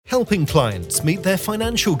helping clients meet their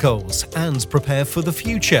financial goals and prepare for the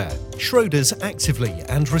future. Schroders actively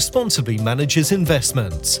and responsibly manages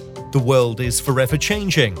investments. The world is forever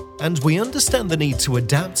changing, and we understand the need to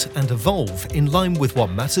adapt and evolve in line with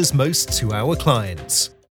what matters most to our clients.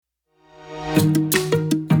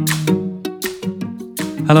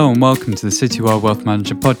 Hello and welcome to the Citywide Wealth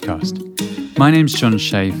Manager podcast. My name's John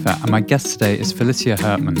Schaefer and my guest today is Felicia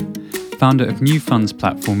Hjertman, founder of new funds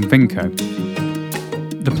platform Vinco.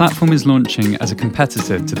 The platform is launching as a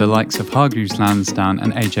competitor to the likes of Hargreaves Lansdown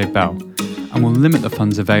and AJ Bell and will limit the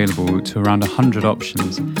funds available to around 100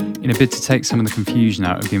 options in a bid to take some of the confusion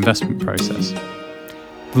out of the investment process.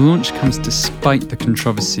 The launch comes despite the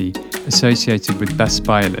controversy associated with best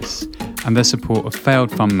buy lists and their support of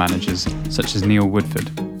failed fund managers such as Neil Woodford.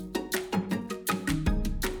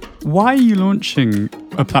 Why are you launching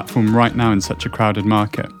a platform right now in such a crowded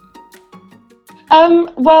market?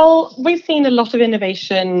 Well, we've seen a lot of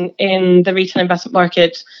innovation in the retail investment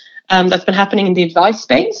market that's been happening in the advice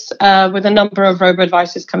space, with a number of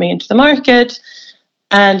robo-advisors coming into the market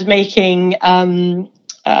and making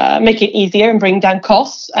it easier and bring down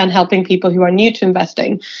costs and helping people who are new to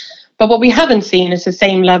investing. But what we haven't seen is the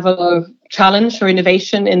same level of challenge or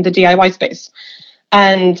innovation in the DIY space.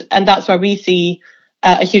 And that's where we see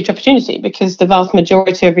a huge opportunity, because the vast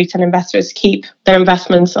majority of retail investors keep their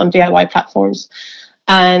investments on DIY platforms.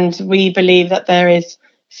 And we believe that there is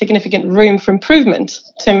significant room for improvement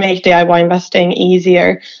to make DIY investing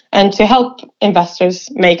easier and to help investors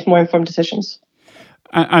make more informed decisions.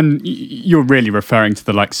 And you're really referring to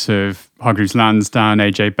the likes of Hargreaves Lansdown,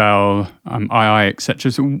 AJ Bell, II,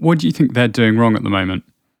 etc. So what do you think they're doing wrong at the moment?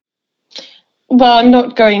 Well, I'm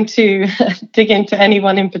not going to dig into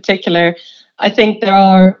anyone in particular. I think there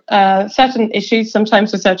are certain issues,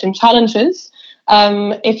 sometimes with certain challenges.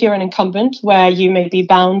 If you're an incumbent, where you may be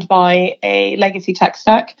bound by a legacy tech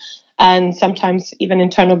stack and sometimes even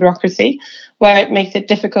internal bureaucracy, where it makes it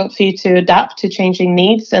difficult for you to adapt to changing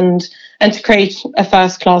needs and to create a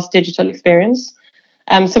first-class digital experience.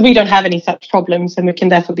 So we don't have any such problems, and we can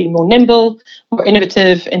therefore be more nimble, more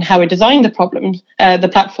innovative in how we design the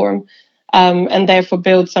platform. And therefore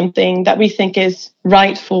build something that we think is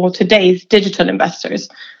right for today's digital investors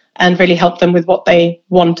and really help them with what they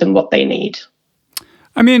want and what they need.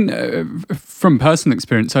 I mean, from personal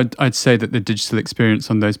experience, I'd say that the digital experience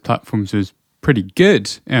on those platforms was pretty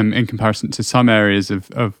good in comparison to some areas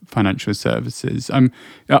of financial services.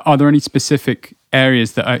 Are there any specific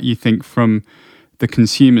areas that you think from the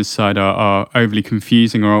consumer's side are overly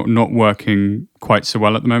confusing or not working quite so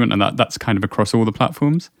well at the moment, and that's kind of across all the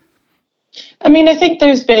platforms? I mean, I think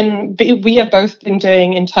we have both been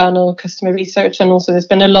doing internal customer research, and also there's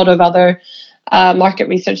been a lot of other market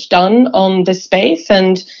research done on this space.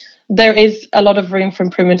 And there is a lot of room for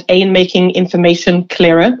improvement in making information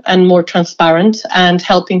clearer and more transparent and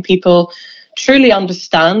helping people truly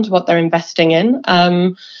understand what they're investing in.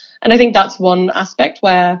 And I think that's one aspect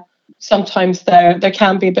where sometimes there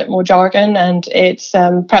can be a bit more jargon, and it's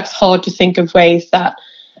perhaps hard to think of ways that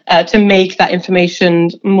to make that information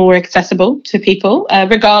more accessible to people,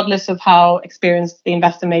 regardless of how experienced the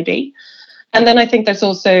investor may be. And then I think there's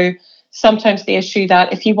also sometimes the issue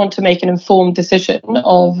that if you want to make an informed decision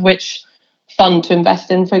of which fund to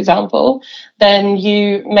invest in, for example, then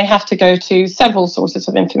you may have to go to several sources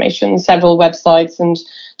of information, several websites, and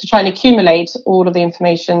to try and accumulate all of the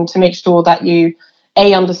information to make sure that you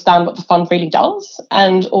A, understand what the fund really does,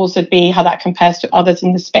 and also B, how that compares to others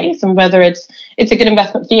in the space and whether it's a good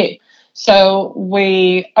investment for you. So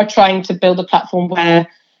we are trying to build a platform where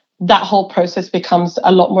that whole process becomes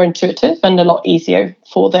a lot more intuitive and a lot easier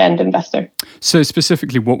for the end investor. So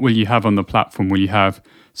specifically, what will you have on the platform? Will you have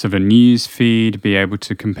sort of a news feed, be able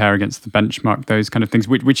to compare against the benchmark, those kind of things,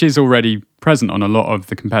 which is already present on a lot of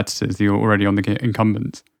the competitors, you're already on the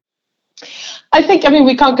incumbents? I mean,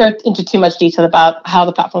 we can't go into too much detail about how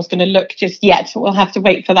the platform's going to look just yet. We'll have to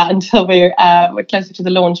wait for that until we're closer to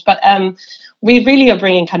the launch. But we really are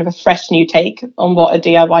bringing kind of a fresh new take on what a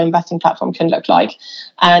DIY investing platform can look like.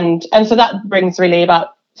 And so that brings really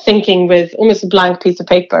about thinking with almost a blank piece of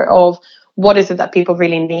paper of what is it that people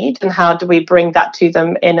really need and how do we bring that to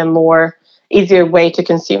them in a more easier way to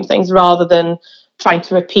consume things rather than trying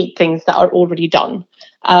to repeat things that are already done.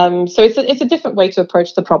 So it's a different way to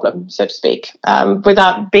approach the problem, so to speak,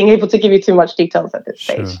 without being able to give you too much details at this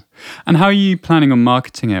stage. And how are you planning on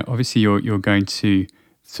marketing it? Obviously, you're going to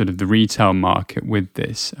sort of the retail market with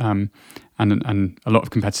this, and a lot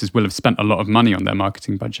of competitors will have spent a lot of money on their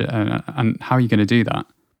marketing budget. And how are you going to do that?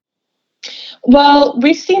 Well,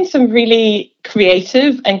 we've seen some really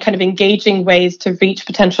creative and kind of engaging ways to reach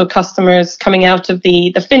potential customers coming out of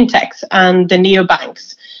the fintechs and the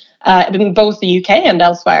neobanks. in both the UK and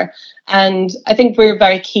elsewhere. And I think we're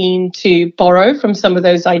very keen to borrow from some of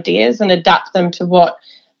those ideas and adapt them to what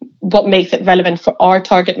makes it relevant for our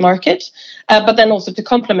target market, but then also to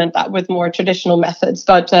complement that with more traditional methods.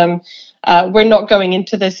 But we're not going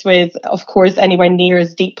into this with, of course, anywhere near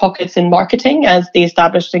as deep pockets in marketing as the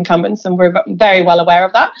established incumbents, and we're very well aware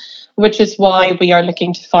of that, which is why we are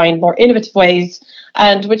looking to find more innovative ways,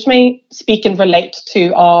 and which may speak and relate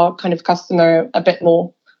to our kind of customer a bit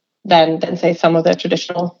more than say some of the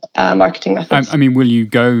traditional marketing methods. I mean, will you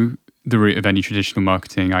go the route of any traditional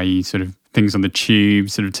marketing, i.e. sort of things on the tube,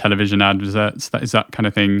 sort of television adverts? Is that kind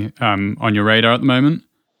of thing on your radar at the moment?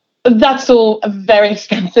 That's all very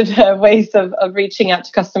expensive ways of reaching out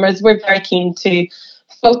to customers. We're very keen to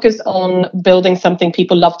focus on building something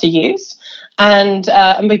people love to use. And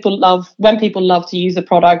when people love to use a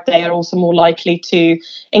product, they are also more likely to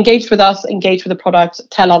engage with us, engage with the product,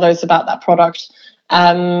 tell others about that product.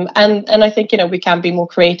 And I think, we can be more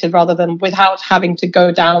creative rather than without having to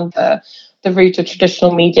go down the route of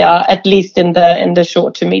traditional media, at least in the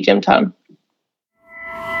short to medium term.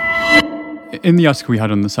 In the article we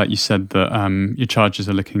had on the site, you said that your charges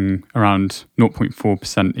are looking around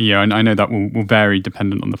 0.4% a year, and I know that will vary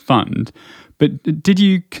dependent on the fund. But did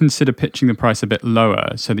you consider pitching the price a bit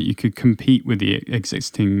lower so that you could compete with the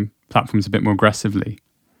existing platforms a bit more aggressively?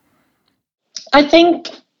 I think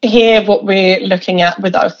here what we're looking at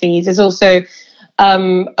with our fees is also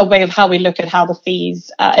a way of how we look at how the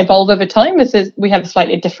fees evolve over time. We have a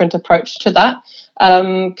slightly different approach to that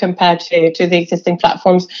compared to the existing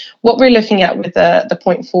platforms. What we're looking at with the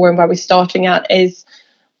 0.4 and where we're starting at is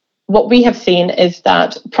what we have seen is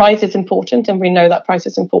that price is important, and we know that price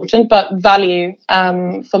is important, but value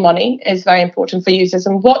for money is very important for users.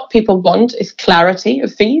 And what people want is clarity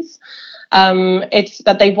of fees. It's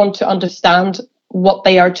that they want to understand what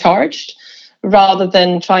they are charged, rather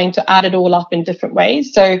than trying to add it all up in different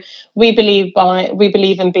ways. So we believe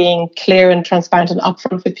in being clear and transparent and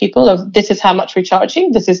upfront with people of this is how much we charge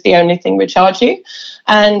you, this is the only thing we charge you.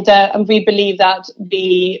 And we believe that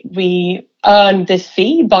we earn this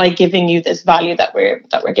fee by giving you this value that we're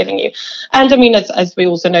giving you. And I mean, as we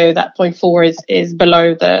also know, that 0.4 is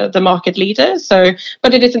below the market leader. So,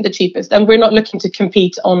 but it isn't the cheapest. And we're not looking to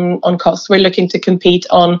compete on cost. We're looking to compete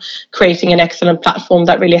on creating an excellent platform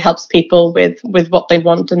that really helps people with what they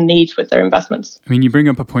want and need with their investments. I mean, you bring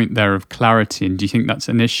up a point there of clarity. And do you think that's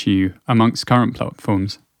an issue amongst current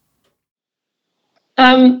platforms?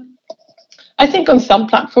 I think on some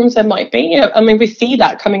platforms there might be. I mean, we see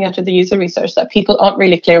that coming out of the user research that people aren't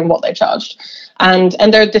really clear on what they're charged. And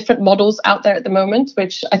there are different models out there at the moment,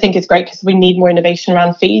 which I think is great because we need more innovation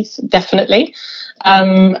around fees, definitely.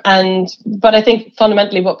 But I think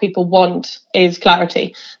fundamentally what people want is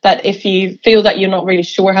clarity, that if you feel that you're not really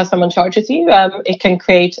sure how someone charges you, it can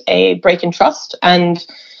create a break in trust and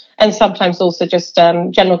sometimes also just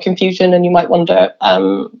general confusion, and you might wonder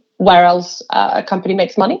where else a company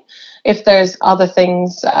makes money, if there's other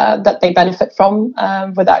things that they benefit from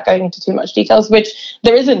without going into too much details, which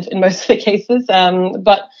there isn't in most of the cases.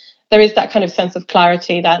 But there is that kind of sense of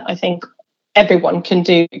clarity that I think everyone can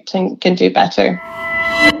do better.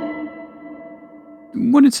 I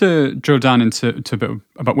wanted to drill down into a bit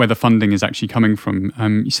about where the funding is actually coming from.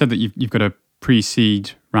 You said that you've got a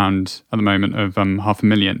pre-seed round at the moment of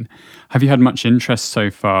 500,000. Have you had much interest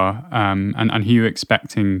so far, and who are you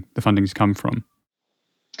expecting the funding to come from?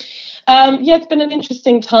 Yeah, it's been an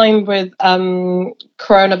interesting time with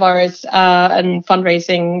coronavirus and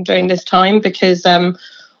fundraising during this time, because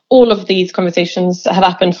all of these conversations have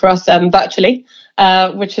happened for us virtually,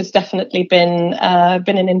 which has definitely been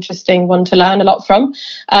an interesting one to learn a lot from.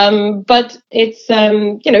 But it's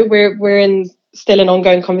we're still in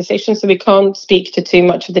ongoing conversations, so we can't speak to too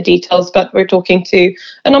much of the details. But we're talking to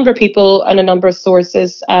a number of people and a number of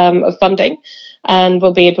sources of funding. And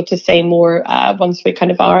we'll be able to say more once we kind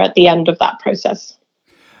of are at the end of that process.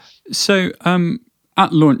 So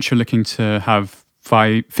at launch, you're looking to have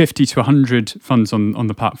 50 to 100 funds on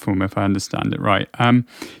the platform, if I understand it right. Do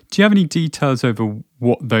you have any details over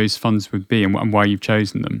what those funds would be and why you've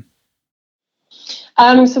chosen them?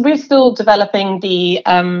 So we're still developing the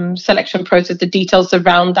selection process, the details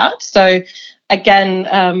around that. So again,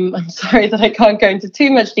 I'm sorry that I can't go into too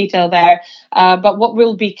much detail there, but what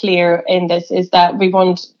will be clear in this is that we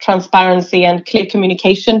want transparency and clear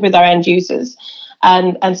communication with our end users.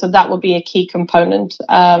 And so that will be a key component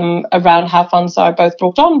around how funds are both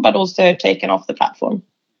brought on, but also taken off the platform.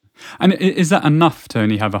 And is that enough to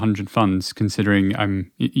only have 100 funds,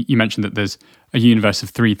 considering you mentioned that there's a universe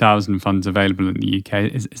of 3,000 funds available in the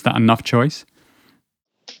UK? Is that enough choice?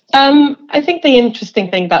 I think the interesting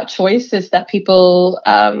thing about choice is that people,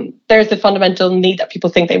 there's a fundamental need that people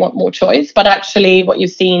think they want more choice. But actually, what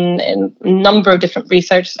you've seen in a number of different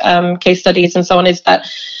research case studies and so on is that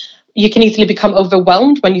you can easily become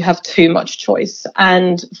overwhelmed when you have too much choice.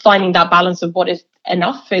 And finding that balance of what is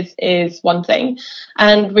enough is one thing.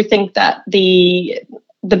 And we think that the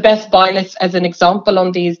best buy list, as an example,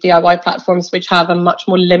 on these DIY platforms, which have a much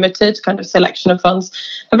more limited kind of selection of funds,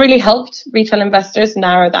 have really helped retail investors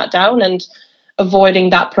narrow that down and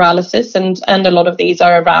avoiding that paralysis. And a lot of these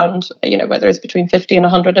are around, whether it's between 50 and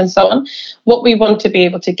 100 and so on. What we want to be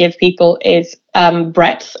able to give people is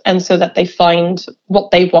breadth, and so that they find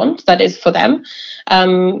what they want that is for them.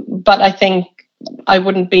 But I think I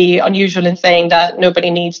wouldn't be unusual in saying that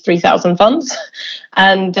nobody needs 3,000 funds,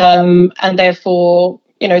 and therefore,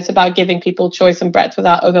 it's about giving people choice and breadth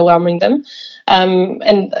without overwhelming them.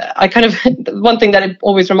 And I kind of, one thing that it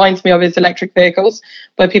always reminds me of is electric vehicles,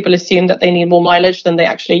 where people assume that they need more mileage than they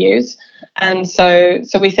actually use. And so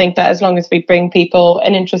we think that as long as we bring people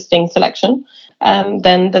an interesting selection,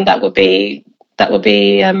 then that would be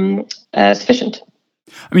sufficient.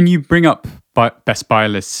 I mean, you bring up best buy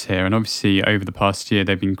lists here, and obviously over the past year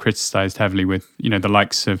they've been criticised heavily with the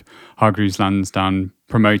likes of Hargreaves Lansdown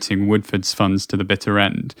promoting Woodford's funds to the bitter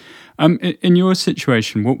end. In your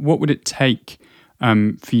situation, what would it take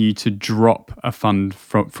for you to drop a fund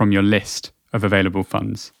from your list of available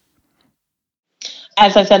funds?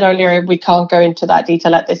 As I said earlier, we can't go into that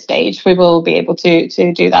detail at this stage. We will be able to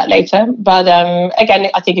do that later. But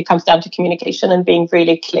again, I think it comes down to communication and being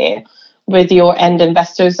really clear with your end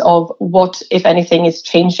investors of what, if anything, is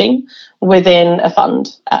changing within a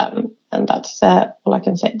fund. And that's all I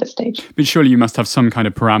can say at this stage. But surely you must have some kind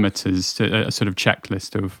of parameters, a sort of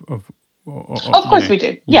checklist of Of course we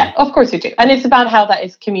do. Yeah, of course we do. And it's about how that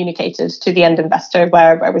is communicated to the end investor,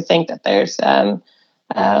 where we think that there's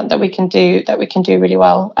that we can do really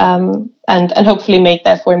well, and hopefully make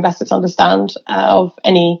therefore investors understand of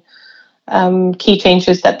any key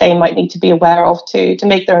changes that they might need to be aware of to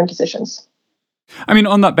make their own decisions. I mean,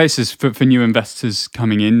 on that basis, for new investors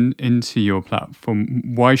coming into your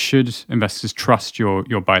platform, why should investors trust your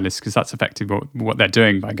buy list? Because that's effectively what they're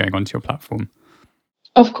doing by going onto your platform.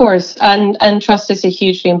 Of course, and trust is a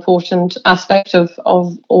hugely important aspect of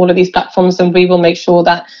all of these platforms, and we will make sure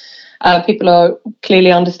that people are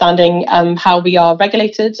clearly understanding how we are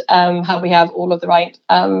regulated, how we have all of the right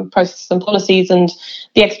processes and policies, and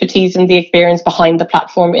the expertise and the experience behind the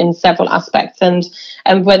platform in several aspects.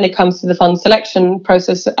 And when it comes to the fund selection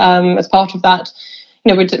process, as part of that,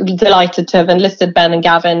 we're delighted to have enlisted Ben and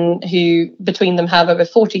Gavin, who between them have over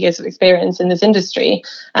 40 years of experience in this industry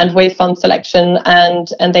and with fund selection, and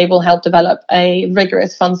they will help develop a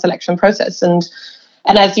rigorous fund selection process. And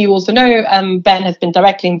as you also know, Ben has been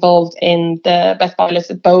directly involved in the best buy list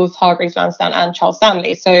of both Hargreaves Lansdown and Charles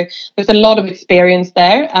Stanley. So there's a lot of experience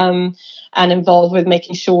there, and involved with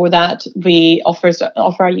making sure that we offer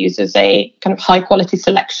our users a kind of high quality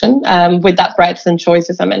selection with that breadth and choice,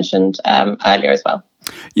 as I mentioned earlier as well.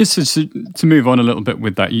 Yes, so to move on a little bit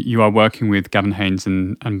with that, you are working with Gavin Haynes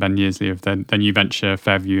and Ben Yearsley of their new venture,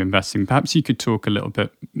 Fairview Investing. Perhaps you could talk a little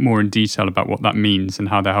bit more in detail about what that means and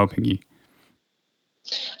how they're helping you.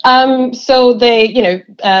 So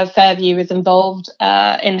Fairview is involved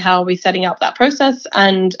in how we're setting up that process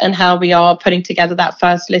and how we are putting together that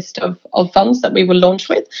first list of funds that we will launch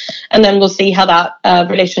with, and then we'll see how that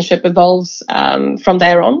relationship evolves from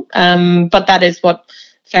there on. But that is what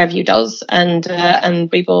Fairview does, and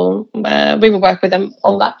we will work with them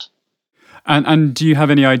on that. And do you have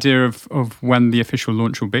any idea of when the official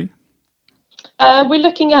launch will be? We're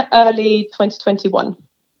looking at early 2021.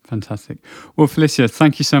 Fantastic. Well, Felicia,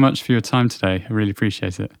 thank you so much for your time today. I really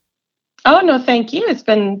appreciate it. Oh, no, thank you. It's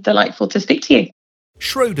been delightful to speak to you.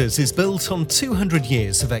 Schroders is built on 200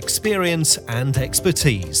 years of experience and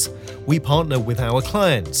expertise. We partner with our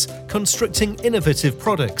clients, constructing innovative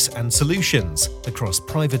products and solutions across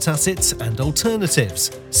private assets and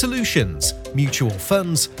alternatives, solutions, mutual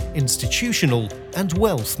funds, institutional, and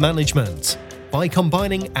wealth management. By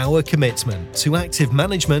combining our commitment to active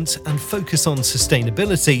management and focus on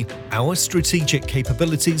sustainability, our strategic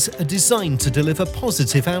capabilities are designed to deliver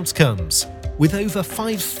positive outcomes. With over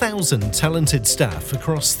 5,000 talented staff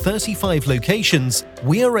across 35 locations,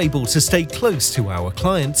 we are able to stay close to our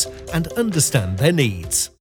clients and understand their needs.